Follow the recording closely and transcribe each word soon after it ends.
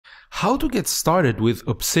How to get started with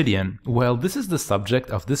Obsidian? Well, this is the subject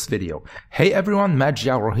of this video. Hey everyone, Matt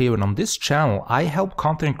Giauro here, and on this channel I help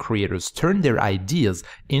content creators turn their ideas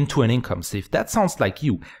into an income. So if that sounds like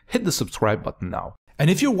you, hit the subscribe button now. And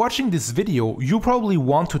if you're watching this video, you probably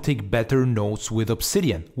want to take better notes with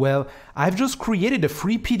Obsidian. Well, I've just created a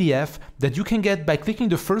free PDF that you can get by clicking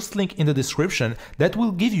the first link in the description that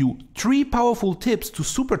will give you 3 powerful tips to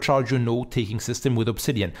supercharge your note-taking system with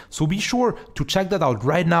Obsidian. So be sure to check that out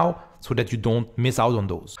right now so that you don't miss out on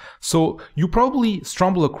those. So you probably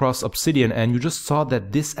stumbled across Obsidian and you just saw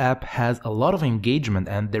that this app has a lot of engagement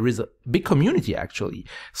and there is a big community actually.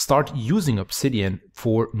 Start using Obsidian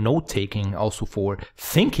for note-taking, also for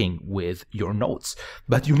thinking with your notes.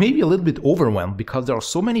 But you may be a little bit overwhelmed because there are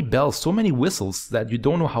so many bells, so many whistles that you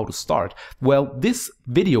don't know how to start. Well, this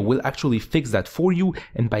video will actually fix that for you,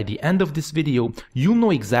 and by the end of this video, you'll know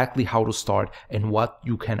exactly how to start and what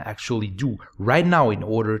you can actually do right now in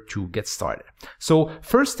order to get started. So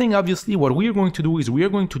first thing, obviously, what we are going to do is we are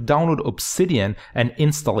going to download Obsidian and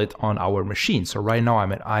install it on our machine. So right now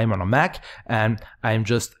I'm on a Mac and I'm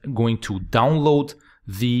just going to download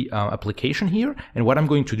the application here, and what I'm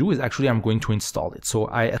going to do is actually I'm going to install it. So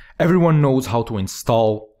everyone knows how to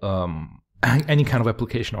install any kind of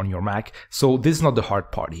application on your Mac, so this is not the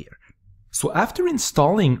hard part here. So after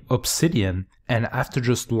installing Obsidian and after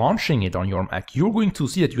just launching it on your Mac, you're going to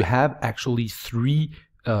see that you have actually three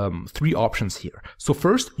options here. So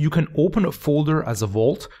first, you can open a folder as a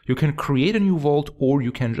vault, you can create a new vault, or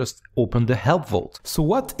you can just open the help vault. So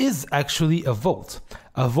what is actually a vault?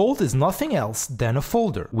 A vault is nothing else than a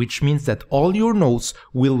folder, which means that all your notes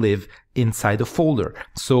will live inside a folder.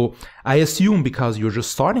 So I assume because you're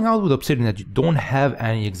just starting out with Obsidian that you don't have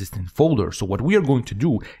any existing folder. So what we are going to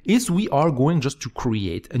do is we are going just to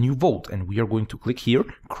create a new vault, and we are going to click here,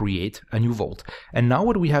 create a new vault. And now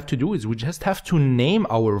what we have to do is we just have to name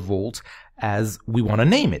our vault as we want to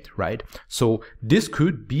name it, right? So this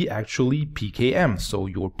could be actually PKM, so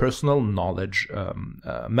your personal knowledge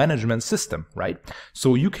management system, right?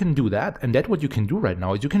 So you can do that, and that what you can do right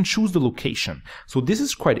now is you can choose the location. So this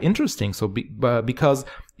is quite interesting. So because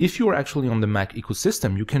if you are actually on the Mac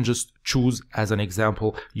ecosystem, you can just choose, as an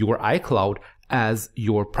example, your iCloud as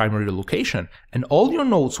your primary location, and all your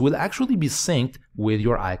notes will actually be synced with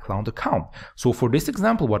your iCloud account. So for this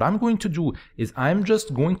example, what I'm going to do is I'm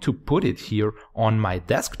just going to put it here on my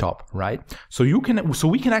desktop, right? So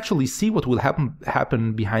we can actually see what will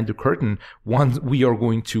happen behind the curtain once we are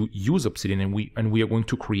going to use Obsidian and we are going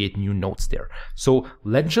to create new notes there. So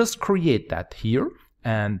let's just create that here,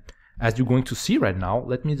 and as you're going to see right now,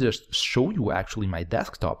 let me just show you actually my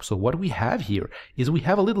desktop. So what we have here is we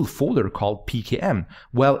have a little folder called PKM.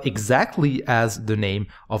 Well, exactly as the name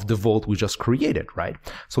of the vault we just created, right?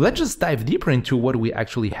 So let's just dive deeper into what we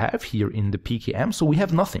actually have here in the PKM. So we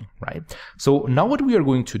have nothing, right? So now what we are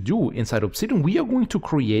going to do inside Obsidian, we are going to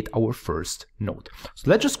create our first note. So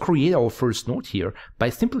let's just create our first note here by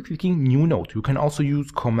simply clicking new note. You can also use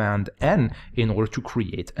Command N in order to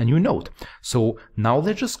create a new note. So now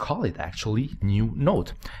let's just call it actually new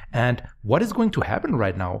note. And what is going to happen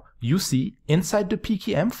right now, you see inside the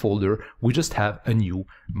PKM folder we just have a new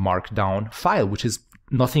markdown file, which is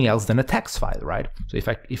nothing else than a text file, right? So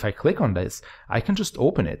if I click on this, I can just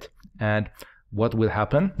open it, and what will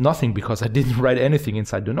happen? Nothing, because I didn't write anything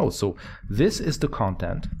inside the note. So this is the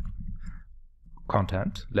content,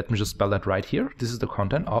 let me just spell that right here. This is the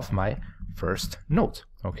content of my first note.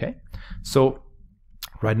 Okay, so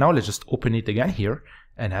right now let's just open it again here.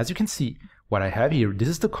 And as you can see, what I have here, this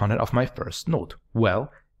is the content of my first note.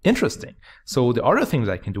 Well, interesting. So the other things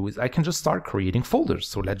I can do is I can just start creating folders.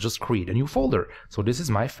 So let's just create a new folder. So this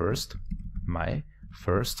is my first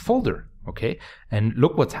folder. Okay, and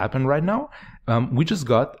look what's happened right now. We just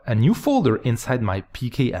got a new folder inside my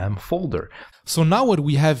PKM folder. So now what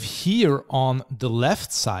we have here on the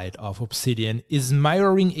left side of Obsidian is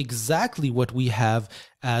mirroring exactly what we have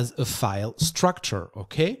as a file structure.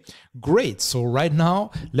 Okay, great. So right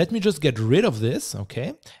now, let me just get rid of this.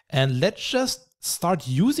 Okay, and let's just start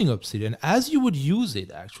using Obsidian as you would use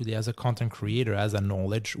it actually as a content creator, as a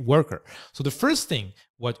knowledge worker. So the first thing,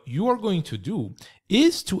 what you are going to do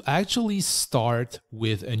is to actually start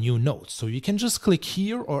with a new note. So you can just click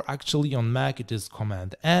here, or actually on Mac it is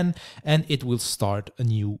Command N, and it will start a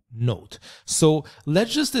new note. So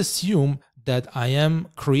let's just assume that I am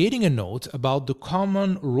creating a note about the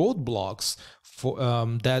common roadblocks for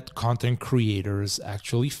that content creators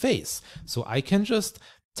actually face. So I can just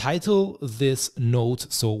title this note.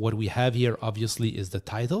 So what we have here obviously is the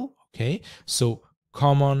title. Okay, so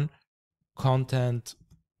common content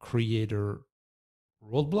creator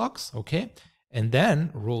roadblocks. Okay, and then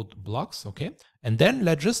roadblocks, okay? And then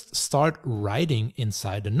let's just start writing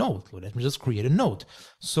inside the node. Let me just create a node.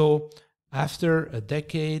 So after a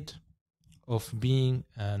decade of being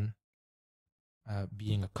a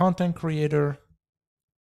content creator,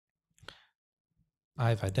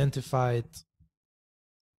 I've identified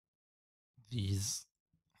these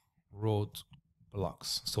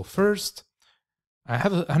roadblocks. So first, I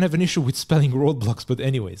have an issue with spelling roadblocks, but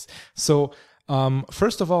anyways. So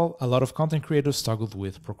first of all, a lot of content creators struggled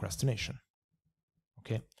with procrastination,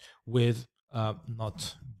 okay, with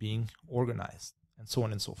not being organized, and so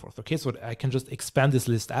on and so forth. Okay, so I can just expand this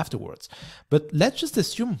list afterwards. But let's just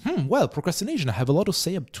assume, well, procrastination, I have a lot to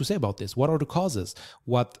say about this. What are the causes?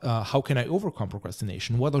 How can I overcome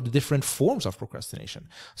procrastination? What are the different forms of procrastination?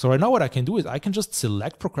 So right now what I can do is I can just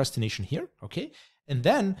select procrastination here, okay? And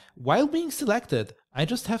then while being selected, I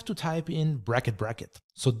just have to type in bracket bracket.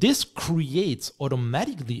 So this creates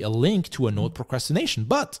automatically a link to a node procrastination,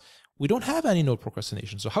 but we don't have any node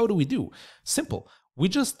procrastination. So how do we do? Simple. We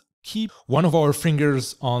just keep one of our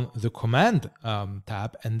fingers on the command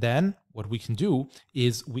tab, and then what we can do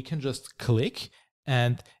is we can just click,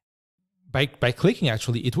 and by clicking,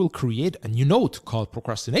 actually, it will create a new node called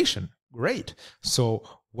procrastination. Great. So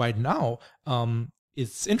right now,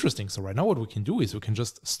 it's interesting. So right now what we can do is we can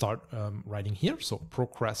just start writing here. So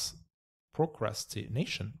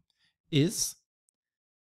procrastination is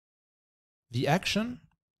the action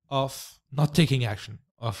of not taking action,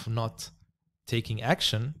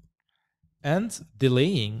 and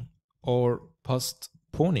delaying or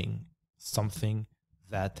postponing something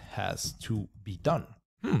that has to be done.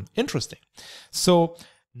 Interesting. So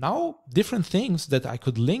now different things that I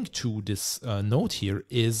could link to this note here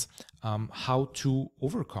is how to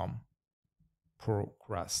overcome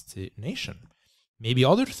procrastination. Maybe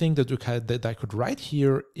other thing that I could write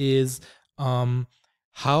here is what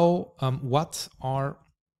are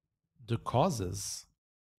the causes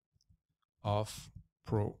of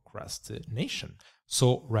procrastination.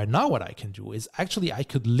 So right now what I can do is actually I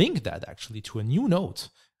could link that actually to a new node.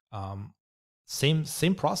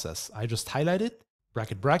 Same process. I just highlight it,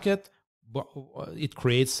 bracket bracket, but it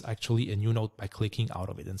creates actually a new node by clicking out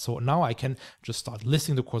of it. And so now I can just start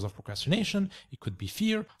listing the cause of procrastination. It could be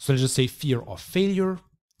fear. So let's just say fear of failure,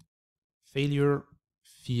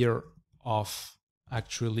 fear of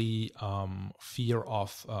actually fear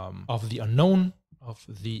of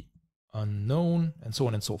the unknown, and so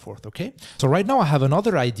on and so forth. Okay, so right now I have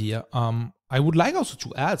another idea. I would like also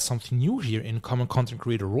to add something new here in common content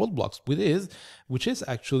creator roadblocks, which is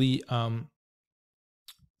actually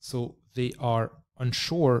so they are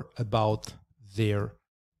unsure about their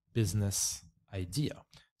business idea.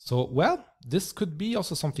 So, well, this could be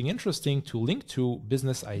also something interesting to link to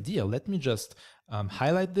business idea. Let me just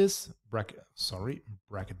highlight this,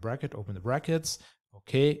 bracket, open the brackets.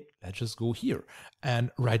 Okay, let's just go here.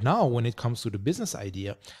 And right now, when it comes to the business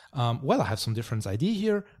idea, well, I have some different idea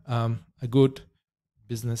here. A good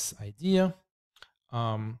business idea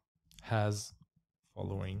has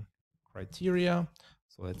following criteria.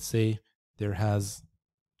 So let's say there has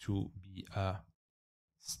to be a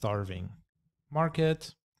starving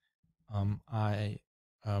market. I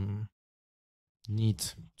need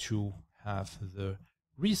to have the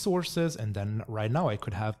resources, and then right now I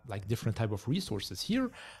could have like different type of resources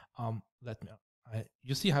here.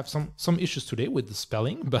 You see I have some issues today with the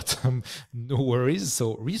spelling, but no worries.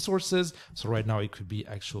 So resources, so right now it could be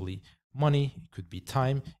actually money, it could be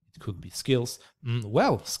time, it could be skills.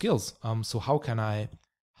 Well, skills. So how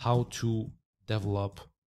to develop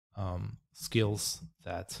skills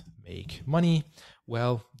that make money?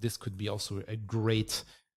 Well, this could be also a great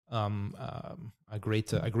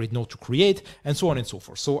note to create, and so on and so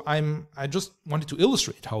forth. So I just wanted to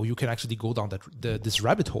illustrate how you can actually go down this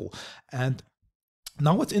rabbit hole. And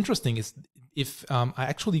now what's interesting is if I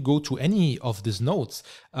actually go to any of these notes,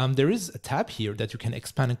 there is a tab here that you can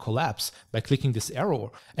expand and collapse by clicking this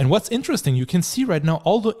arrow. And what's interesting, you can see right now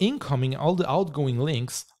all the incoming, all the outgoing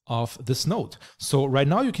links of this node. So right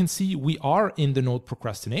now you can see we are in the node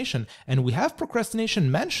procrastination, and we have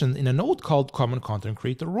procrastination mentioned in a node called common content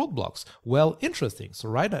creator roadblocks. Well, interesting. So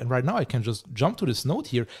right now I can just jump to this node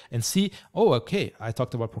here and see, oh, okay, I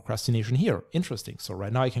talked about procrastination here. Interesting. So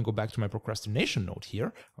right now I can go back to my procrastination node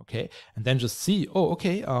here, okay, and then just see, oh,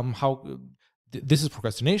 okay, this is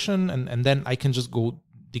procrastination, and then I can just go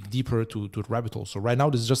dig deeper to the rabbit hole. So right now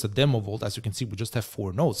this is just a demo vault. As you can see, we just have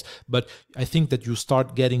 4 nodes, but I think that you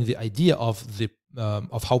start getting the idea of the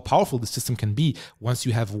of how powerful the system can be once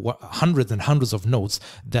you have hundreds and hundreds of nodes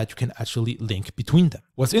that you can actually link between them.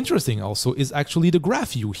 What's interesting also is actually the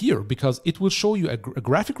graph view here, because it will show you a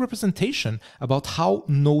graphic representation about how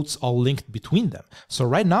nodes are linked between them. So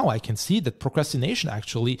right now I can see that procrastination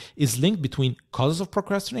actually is linked between causes of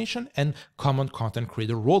procrastination and common content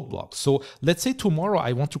creator roadblocks. So let's say tomorrow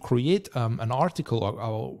I want to create an article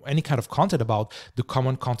or any kind of content about the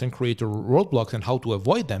common content creator roadblocks and how to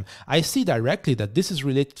avoid them. I see directly that this is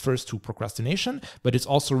related first to procrastination, but it's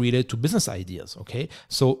also related to business ideas. Okay,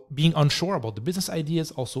 so being unsure about the business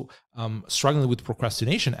ideas, also struggling with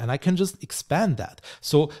procrastination, and I can just expand that.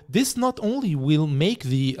 So this not only will make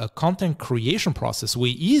the content creation process way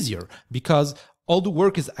easier, because all the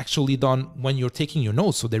work is actually done when you're taking your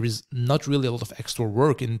notes. So there is not really a lot of extra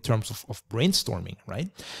work in terms of brainstorming, right?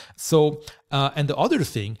 So, and the other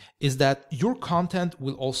thing is that your content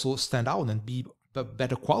will also stand out and be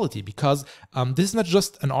better quality, because this is not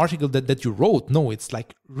just an article that you wrote. No, it's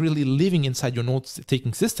like really living inside your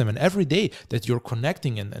notes-taking system. And every day that you're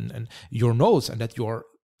connecting and your notes and that you're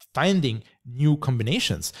finding new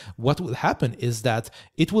combinations, what will happen is that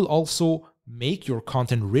it will also make your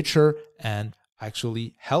content richer and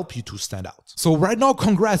actually help you to stand out. So right now,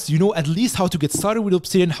 congrats, you know at least how to get started with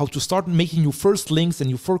Obsidian, how to start making your first links and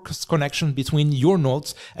your first connection between your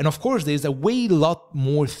nodes. And of course, there's a lot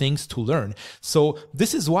more things to learn. So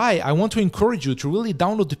this is why I want to encourage you to really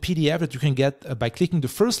download the PDF that you can get by clicking the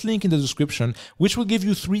first link in the description, which will give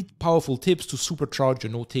you 3 powerful tips to supercharge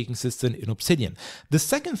your note-taking system in Obsidian. The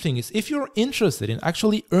second thing is, if you're interested in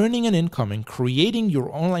actually earning an income and creating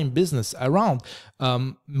your online business around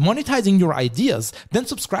monetizing your ideas, then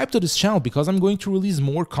subscribe to this channel, because I'm going to release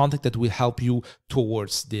more content that will help you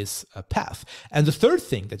towards this path. And the third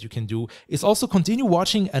thing that you can do is also continue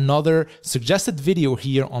watching another suggested video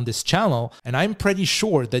here on this channel. And I'm pretty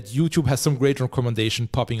sure that YouTube has some great recommendation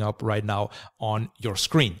popping up right now on your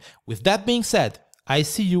screen. With that being said, I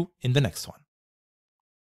see you in the next one.